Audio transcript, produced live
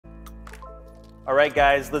All right,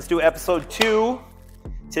 guys, let's do episode 2.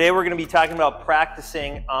 Today we're going to be talking about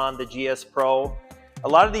practicing on the GSPro. A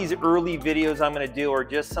lot of these early videos I'm going to do are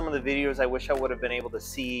just some of the videos I wish I would have been able to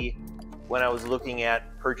see when I was looking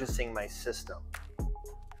at purchasing my system.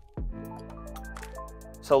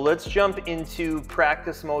 So let's jump into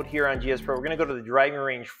practice mode here on GSPro. We're going to go to the driving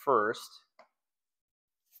range first.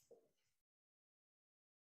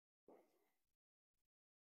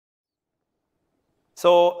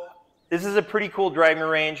 So this is a pretty cool driving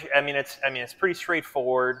range. I mean, it's pretty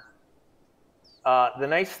straightforward. The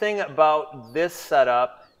nice thing about this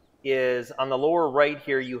setup is on the lower right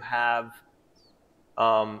here you have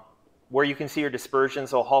where you can see your dispersion,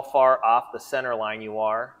 so how far off the center line you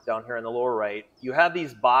are down here in the lower right. You have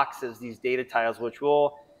these boxes, these data tiles, which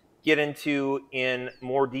we'll get into in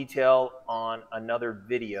more detail on another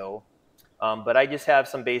video. But I just have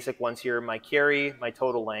some basic ones here: my carry, my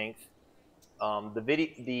total length. Let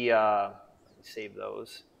me save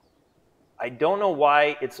those. I don't know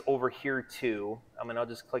why it's over here too. I mean, I'll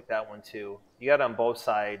just click that one too. You got it on both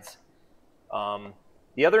sides.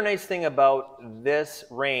 The other nice thing about this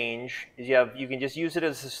range is you can just use it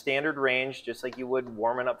as a standard range, just like you would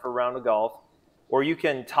warming up for a round of golf, or you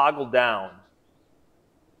can toggle down.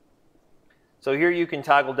 So here you can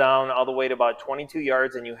toggle down all the way to about 22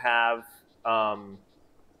 yards, and you have a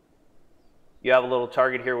little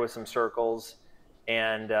target here with some circles,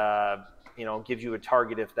 and gives you a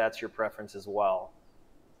target if that's your preference as well.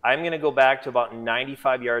 I'm going to go back to about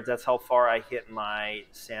 95 yards. That's how far I hit my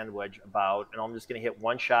sand wedge about, and I'm just going to hit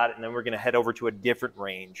one shot, and then we're going to head over to a different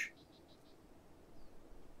range.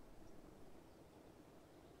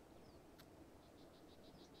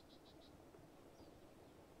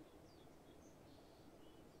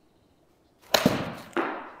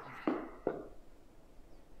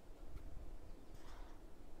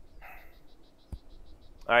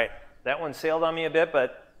 All right, that one sailed on me a bit,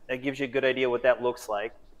 but that gives you a good idea what that looks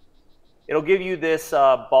like. It'll give you this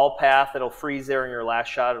ball path that'll freeze there in your last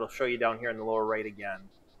shot. It'll show you down here in the lower right again.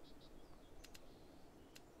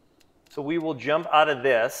 So we will jump out of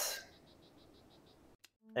this,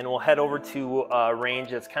 and we'll head over to a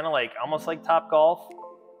range that's kind of like, almost like Top Golf.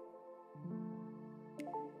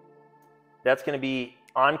 That's going to be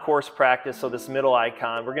on-course practice, so this middle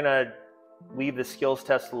icon. We're going to leave the skills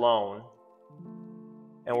test alone.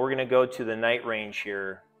 And we're going to go to the night range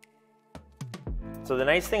here. So the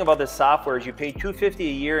nice thing about this software is you pay $250 a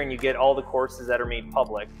year and you get all the courses that are made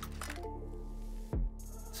public.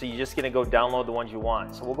 So you're just going to go download the ones you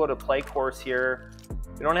want. So we'll go to play course here.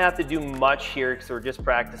 We don't have to do much here because we're just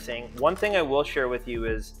practicing. One thing I will share with you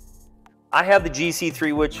is I have the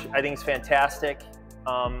GC3, which I think is fantastic.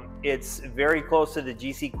 It's very close to the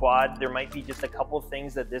GC Quad. There might be just a couple of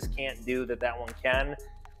things that this can't do that one can.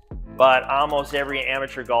 But almost every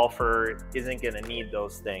amateur golfer isn't going to need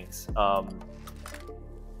those things.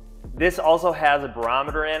 This also has a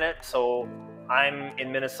barometer in it. So I'm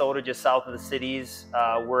in Minnesota, just south of the cities.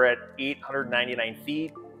 We're at 899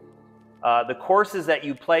 feet. The courses that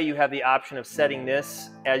you play, you have the option of setting this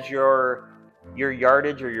as your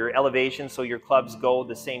yardage or your elevation, so your clubs go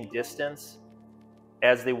the same distance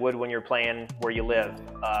as they would when you're playing where you live.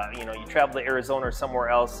 You travel to Arizona or somewhere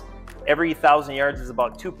else. Every 1,000 yards is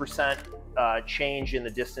about 2% change in the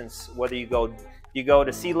distance. Whether you go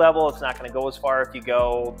to sea level, it's not going to go as far. If you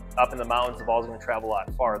go up in the mountains, the ball's going to travel a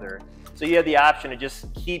lot farther. So you have the option to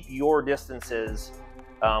just keep your distances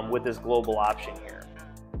with this global option here.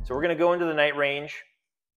 So we're going to go into the night range.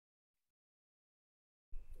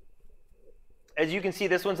 As you can see,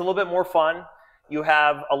 this one's a little bit more fun. You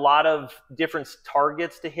have a lot of different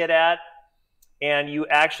targets to hit at. And you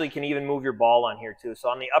actually can even move your ball on here too. So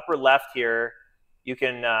on the upper left here, you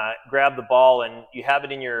can grab the ball and you have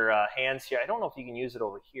it in your hands here. I don't know if you can use it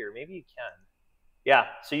over here. Maybe you can. Yeah,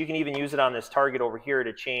 so you can even use it on this target over here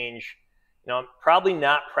to change. Probably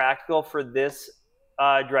not practical for this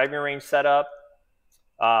driving range setup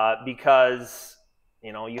because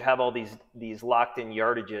you have all these locked-in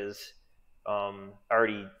yardages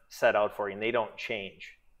already set out for you, and they don't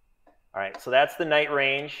change. All right, so that's the night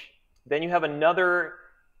range. Then you have another,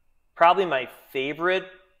 probably my favorite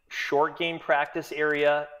short game practice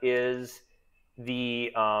area is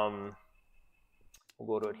the, we'll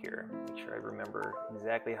go to it here, make sure I remember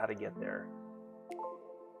exactly how to get there.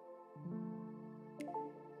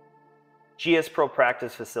 GSPro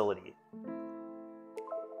practice facility.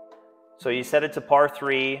 So you set it to par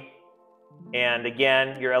 3, and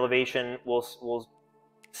again, your elevation will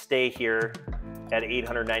stay here at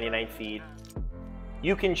 899 feet.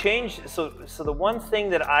 You can change, so the one thing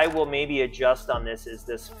that I will maybe adjust on this is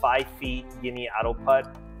this 5 feet Guinea auto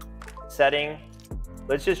putt setting.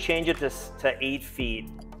 Let's just change it to 8 feet.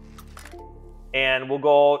 And we'll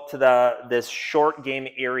go to this short game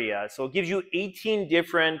area. So it gives you 18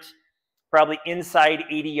 different, probably inside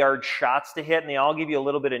 80-yard shots to hit, and they all give you a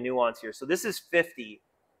little bit of nuance here. So this is 50.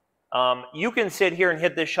 You can sit here and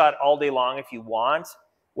hit this shot all day long if you want.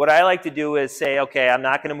 What I like to do is say, okay, I'm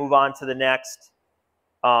not going to move on to the next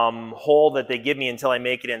hole that they give me until I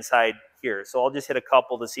make it inside here. So I'll just hit a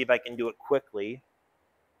couple to see if I can do it quickly.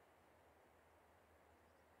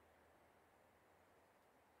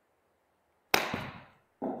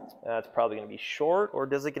 That's probably going to be short, or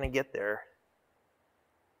is it going to get there?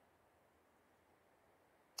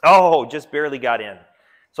 Oh, just barely got in.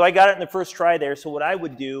 So I got it in the first try there. So what I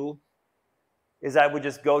would do is I would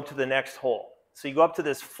just go to the next hole. So you go up to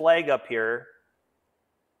this flag up here,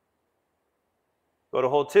 go to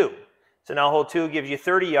hole 2. So now hole 2 gives you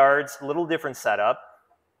 30 yards, a little different setup.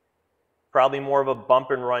 Probably more of a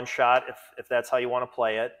bump and run shot if that's how you want to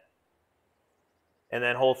play it. And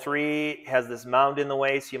then hole 3 has this mound in the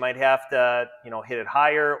way, so you might have to, hit it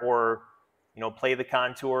higher or, play the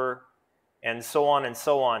contour, and so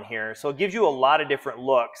on here. So it gives you a lot of different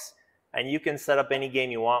looks, and you can set up any game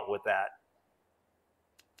you want with that.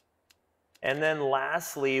 And then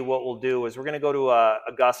lastly, what we'll do is we're going to go to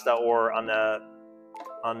Augusta, or on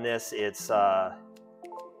this it's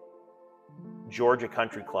Georgia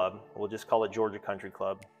Country Club. We'll just call it Georgia Country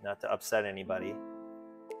Club, not to upset anybody.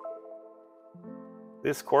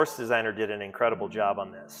 This course designer did an incredible job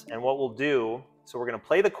on this. And what we'll do, so we're going to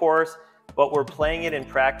play the course, but we're playing it in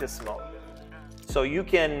practice mode. So you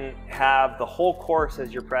can have the whole course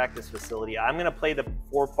as your practice facility. I'm going to play the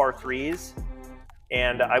 4 par 3s,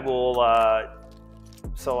 and I will,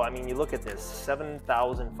 so I mean, you look at this,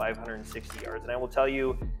 7,560 yards. And I will tell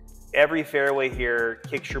you, every fairway here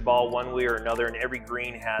kicks your ball one way or another, and every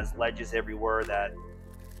green has ledges everywhere that,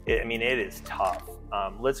 it is tough.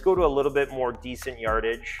 Let's go to a little bit more decent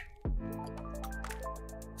yardage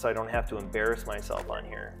so I don't have to embarrass myself on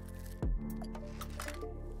here.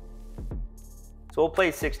 So we'll play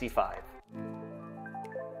 65.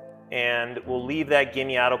 And we'll leave that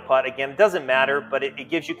gimme auto putt. Again, it doesn't matter, but it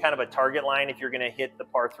gives you kind of a target line if you're going to hit the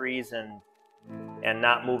par 3s and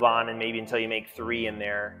not move on and maybe until you make 3 in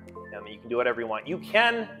there. You can do whatever you want. You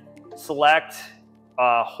can select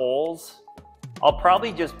holes. I'll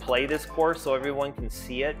probably just play this course so everyone can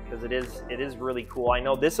see it, because it is really cool. I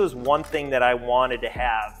know this was one thing that I wanted to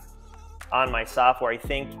have on my software. I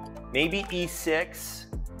think maybe E6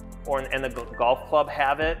 and the golf club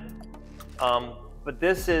have it. But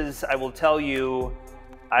this is, I will tell you,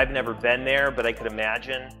 I've never been there, but I could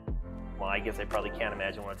imagine. Well, I guess I probably can't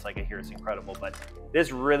imagine what it's like. I hear it's incredible, but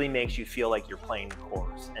this really makes you feel like you're playing the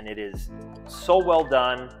course, and it is so well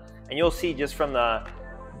done. And you'll see just from the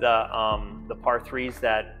par 3s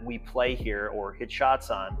that we play here or hit shots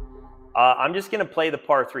on. I'm just going to play the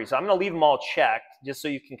par 3. So I'm going to leave them all checked just so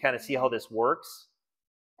you can kind of see how this works.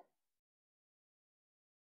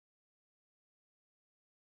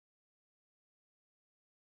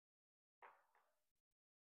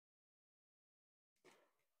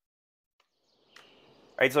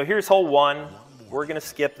 All right, so here's hole 1. We're going to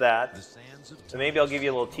skip that. So maybe I'll give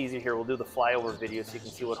you a little teaser here. We'll do the flyover video so you can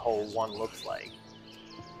see what hole 1 looks like.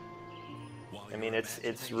 I mean,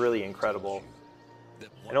 it's really incredible.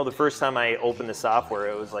 I know the first time I opened the software,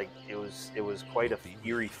 it was like it was quite a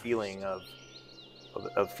eerie feeling of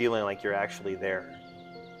feeling like you're actually there.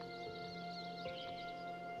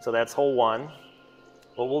 So that's hole 1.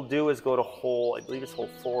 What we'll do is go to hole, I believe it's hole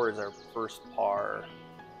 4 is our first par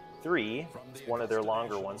 3. It's one of their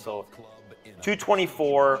longer ones. So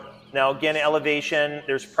 224. Now again, elevation,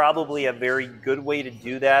 there's probably a very good way to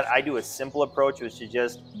do that. I do a simple approach, which is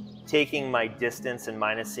just taking my distance and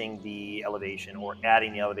minusing the elevation, or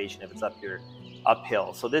adding the elevation if it's up here,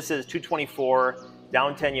 uphill. So this is 224,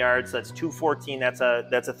 down 10 yards. That's 214. That's a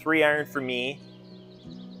 3-iron for me.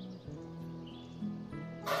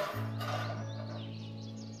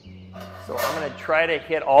 So I'm going to try to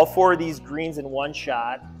hit all 4 of these greens in one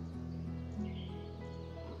shot.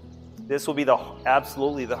 This will be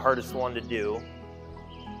absolutely the hardest one to do.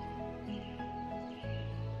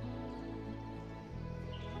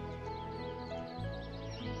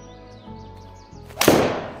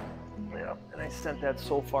 Yeah, and I sent that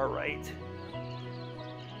so far right.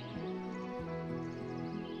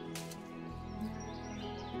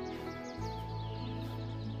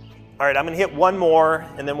 All right, I'm going to hit one more,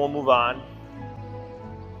 and then we'll move on.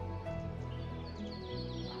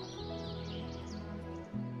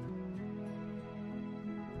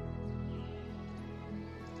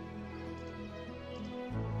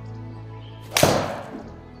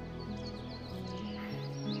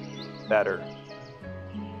 Better.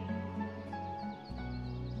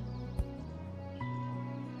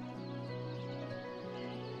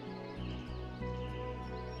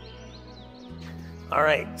 All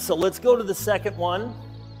right, so let's go to the second one,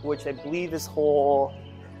 which I believe is hole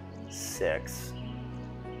 6.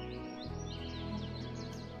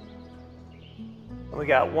 And we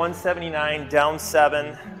got 179 down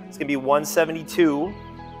 7. It's gonna be 172.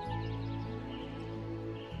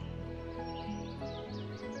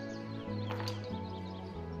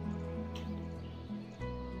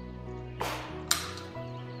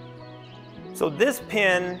 So this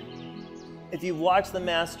pin, if you've watched the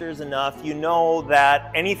Masters enough, you know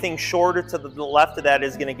that anything shorter to the left of that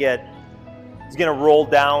is gonna roll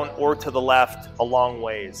down or to the left a long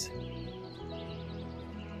ways.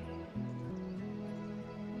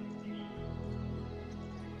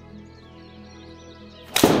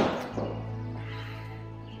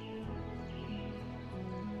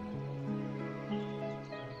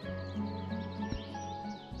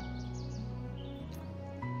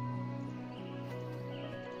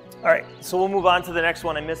 All right, so we'll move on to the next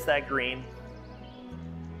one. I missed that green,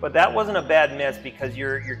 but that wasn't a bad miss because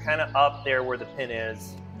you're kind of up there where the pin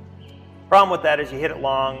is. Problem with that is you hit it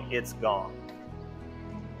long, it's gone.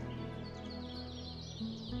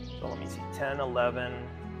 So let me see, 10, 11,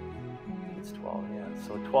 it's 12, yeah,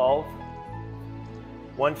 so 12,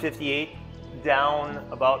 158, down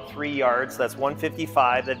about 3 yards, that's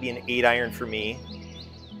 155, that'd be an 8 iron for me.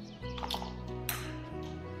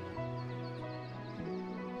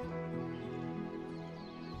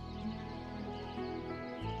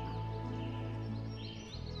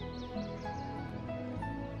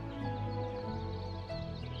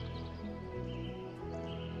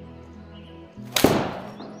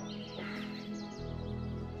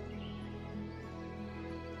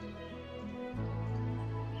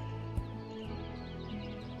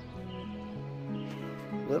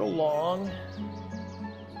 Little long,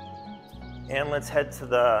 and let's head to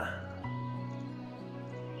the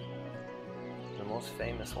most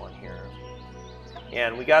famous one here.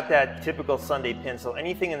 And we got that typical Sunday pin, so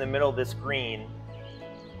anything in the middle of this green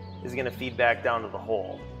is going to feed back down to the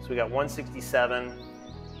hole. So we got 167,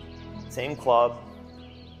 same club.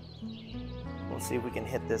 We'll see if we can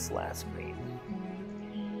hit this last green.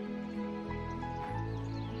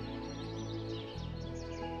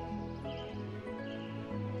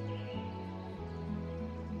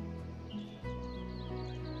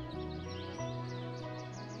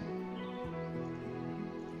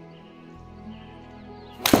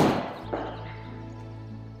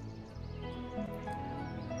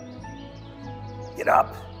 Get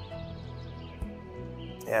up.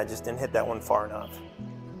 Yeah, I just didn't hit that one far enough.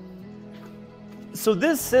 So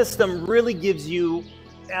this system really gives you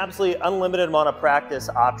absolutely unlimited amount of practice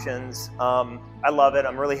options. I love it.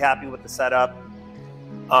 I'm really happy with the setup.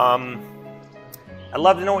 I'd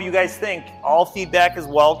love to know what you guys think. All feedback is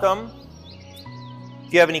welcome.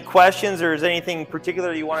 If you have any questions or is anything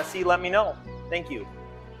particular you want to see, let me know. Thank you.